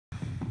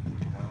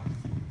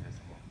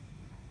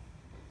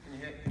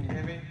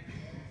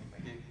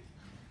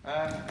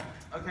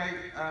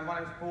My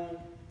name's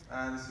Paul,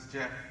 this is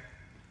Geoff.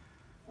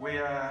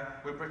 We're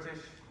British,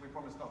 we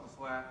promise not to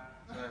swear,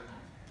 so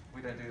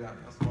we don't do that,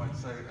 that's fine.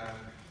 So,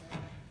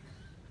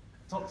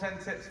 top 10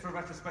 tips for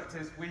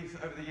retrospectives.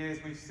 Over the years,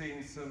 we've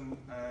seen some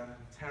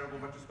terrible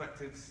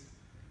retrospectives,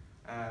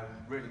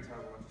 really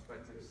terrible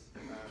retrospectives.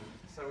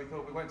 So we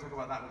thought we won't talk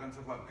about that, we're going to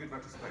talk about good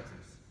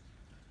retrospectives,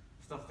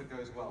 stuff that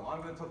goes well.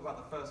 I'm going to talk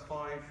about the first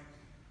 5.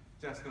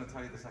 Geoff's going to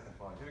tell you the second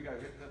 5. Here we go.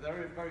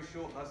 They're very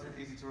short, nice and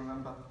easy to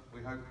remember,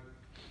 we hope.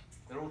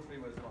 They're all 3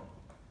 words long.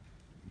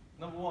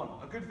 Number 1,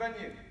 a good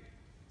venue.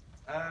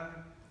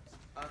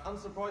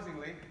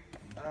 Unsurprisingly,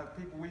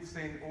 people we've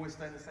seen always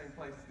stay in the same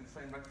place, in the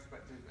same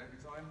retrospective every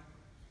time.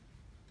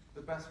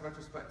 The best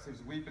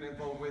retrospectives we've been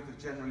involved with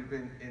have generally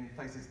been in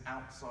places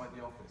outside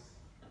the office.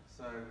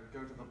 So go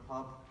to the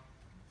pub,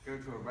 go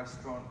to a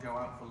restaurant, go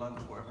out for lunch,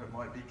 whatever it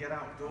might be. Get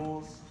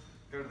outdoors,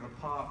 go to the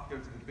park, go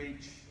to the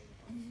beach.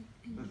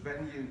 The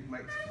venue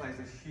plays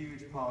a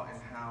huge part in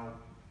how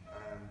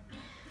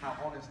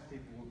honest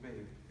people will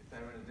be if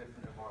they're in a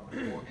different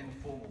environment, or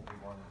informal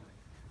environment.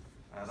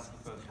 That's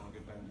the first one, a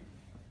good venue.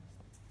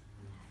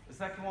 The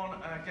second one,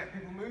 get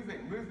people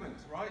moving. Movement,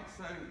 right?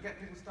 So get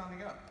people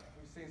standing up.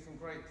 We've seen some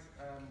great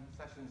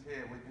sessions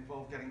here which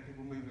involve getting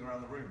people moving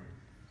around the room.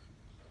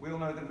 We all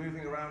know that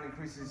moving around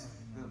increases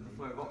the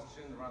flow of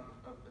oxygen around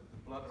the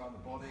blood around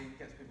the body,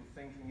 gets people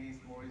thinking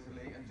more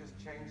easily, and just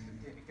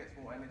it gets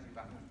more energy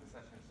back into the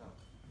session itself.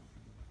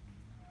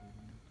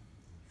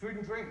 Food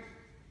and drink.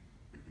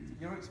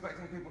 You're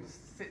expecting people to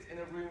sit in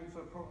a room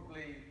for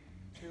probably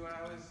 2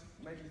 hours,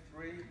 maybe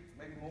 3,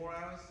 maybe more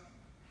hours.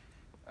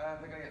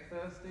 They're going to get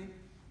thirsty.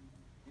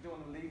 You don't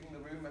want them leaving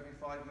the room every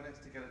 5 minutes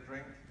to get a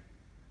drink.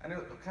 And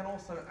it can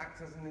also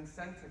act as an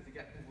incentive to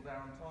get people there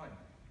on time.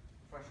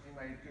 Freshly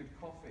made good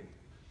coffee,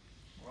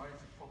 right?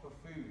 Proper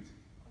food.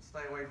 And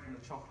stay away from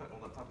the chocolate, all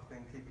that type of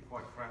thing. Keep it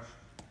quite fresh.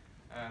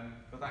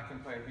 But that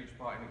can play a huge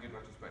part in a good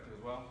retrospective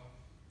as well.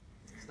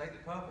 State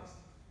the purpose.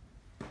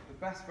 The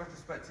best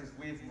retrospectives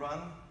we've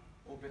run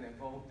or been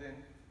involved in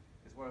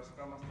is where a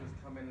Scrum Master has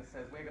come in and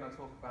said, we're going to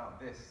talk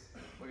about this.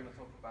 We're going to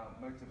talk about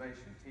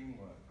motivation,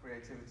 teamwork,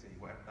 creativity,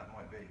 whatever that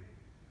might be.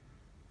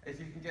 If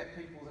you can get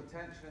people's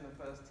attention in the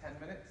first 10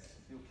 minutes,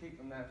 you'll keep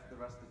them there for the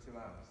rest of the 2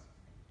 hours.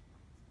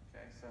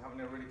 Okay, so having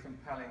a really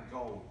compelling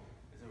goal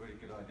is a really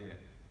good idea.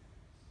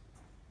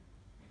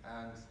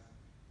 And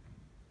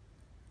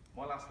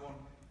my last one,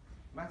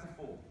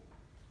 metaphor.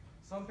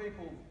 Some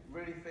people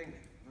really think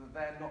that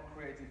they're not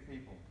creative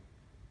people.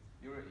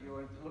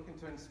 You're looking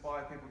to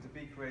inspire people to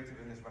be creative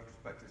in this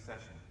retrospective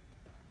session.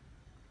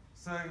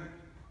 So,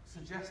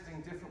 suggesting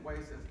different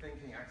ways of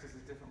thinking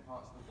accesses different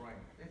parts of the brain.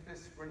 If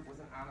this sprint was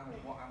an animal,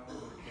 what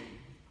animal would it be?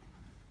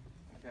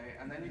 Okay,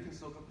 and then you can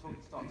start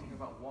talking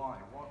about why.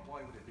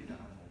 Why would it be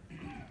that animal?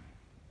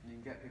 And you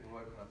can get people to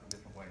open up in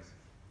different ways.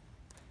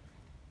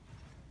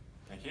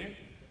 Thank you.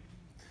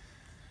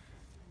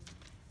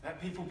 Let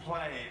people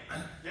play.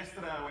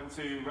 Yesterday I went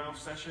to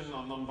Ralph's session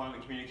on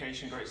non-violent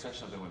communication. Great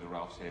session. I don't know whether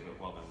Ralph's here, but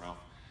well done, Ralph.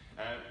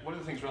 One of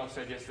the things Ralph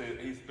said yesterday,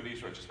 he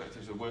believes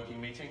retrospectives are working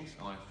meetings,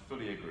 and I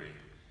fully agree.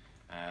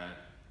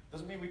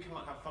 Doesn't mean we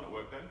can't have fun at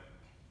work though.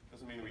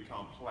 Doesn't mean we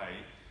can't play.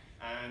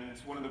 And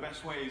one of the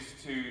best ways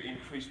to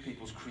increase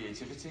people's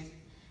creativity,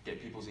 get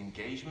people's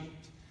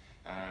engagement,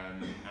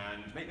 and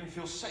make them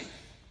feel safe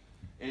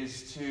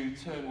is to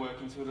turn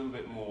work into a little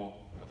bit more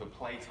of a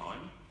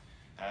playtime.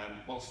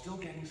 While still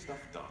getting stuff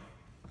done.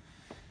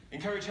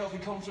 Encourage healthy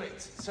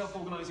conflict,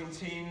 self-organising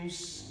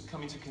teams,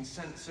 coming to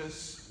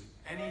consensus,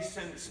 any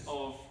sense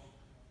of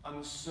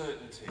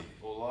uncertainty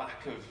or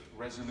lack of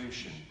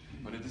resolution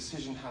when a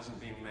decision hasn't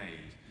been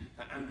made.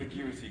 That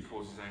ambiguity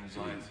causes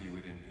anxiety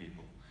within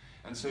people.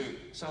 And so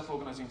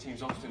self-organising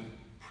teams often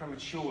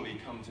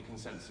prematurely come to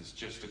consensus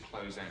just to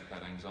close out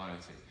that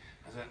anxiety.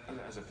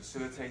 As a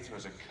facilitator,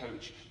 as a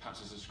coach,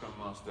 perhaps as a Scrum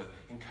Master,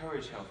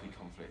 encourage healthy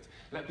conflict.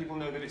 Let people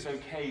know that it's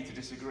okay to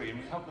disagree, and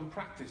help them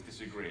practice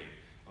disagreeing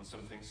on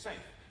something safe.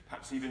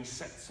 Perhaps even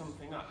set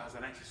something up as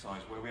an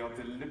exercise where we are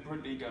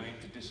deliberately going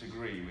to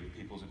disagree with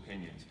people's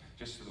opinions,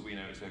 just so that we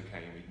know it's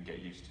okay and we can get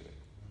used to it.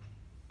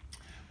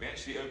 We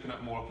actually open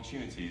up more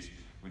opportunities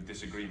with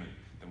disagreement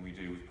than we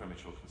do with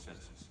premature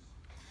consensus.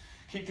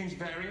 Keep things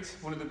varied.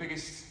 One of the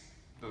biggest,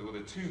 or the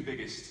 2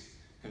 biggest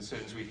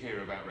concerns we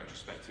hear about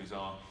retrospectives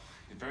are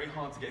it's very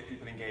hard to get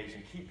people engaged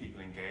and keep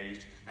people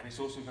engaged, and it's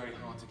also very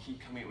hard to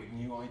keep coming up with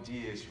new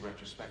ideas for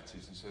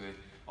retrospectives, and so they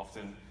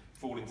often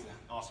fall into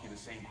asking the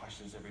same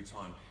questions every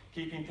time.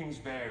 Keeping things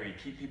varied,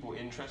 keep people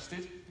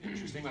interested.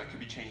 Interesting, that could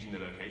be changing the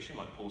location,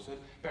 like Paul said.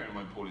 Bear in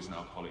mind, Paul is an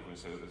alcoholic, and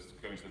so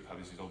going to the pub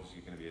is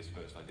obviously going to be his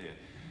first idea.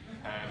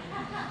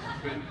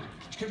 But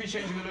it could be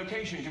changing the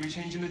location, it could be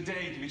changing the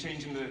day, it could be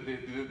changing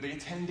the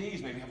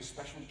attendees, maybe have a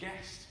special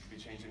guest, it could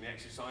be changing the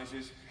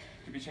exercises,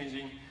 it could be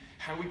changing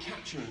how we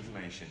capture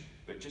information,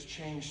 but just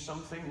change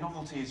something.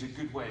 Novelty is a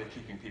good way of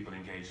keeping people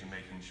engaged and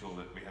making sure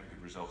that we have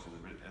good results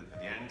at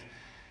the end.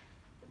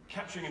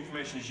 Capturing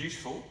information is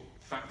useful,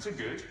 facts are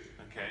good,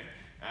 okay,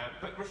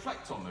 but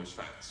reflect on those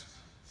facts.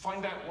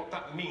 Find out what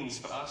that means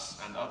for us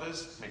and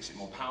others, makes it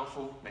more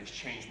powerful, makes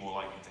change more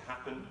likely to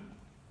happen,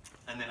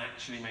 and then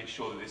actually make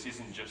sure that this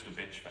isn't just a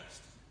bitch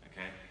fest,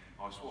 okay?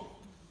 I swore.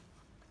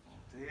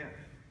 Oh dear.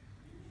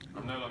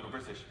 I'm no longer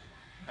British.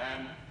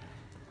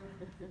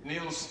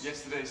 Niels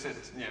yesterday said,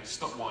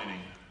 stop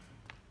whining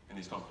in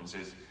these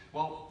conferences.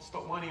 Well,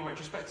 stop whining in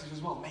retrospectives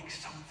as well. Make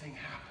something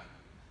happen,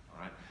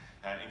 all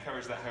right?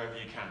 Encourage that however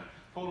you can.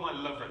 Paul and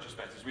I love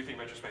retrospectives. We think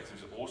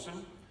retrospectives are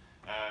awesome,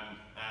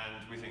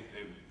 and we think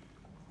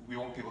we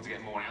want people to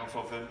get more out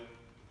of them.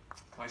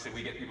 Like I said,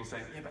 we get people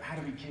saying, yeah, but how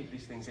do we keep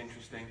these things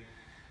interesting?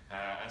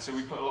 And so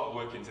we put a lot of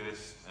work into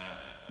this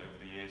over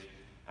the years.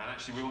 And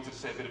actually, we wanted to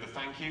say a bit of a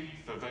thank you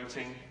for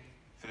voting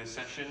for this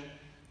session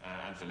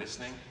and for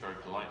listening very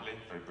politely,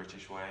 very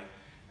British way.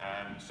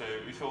 So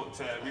we thought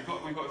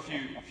we've got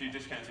a few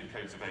discounted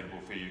codes available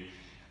for you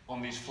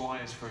on these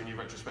flyers for a new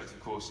retrospective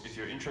course. If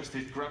you're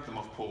interested, grab them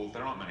off Paul.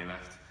 There aren't many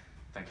left.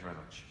 Thank you very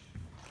much.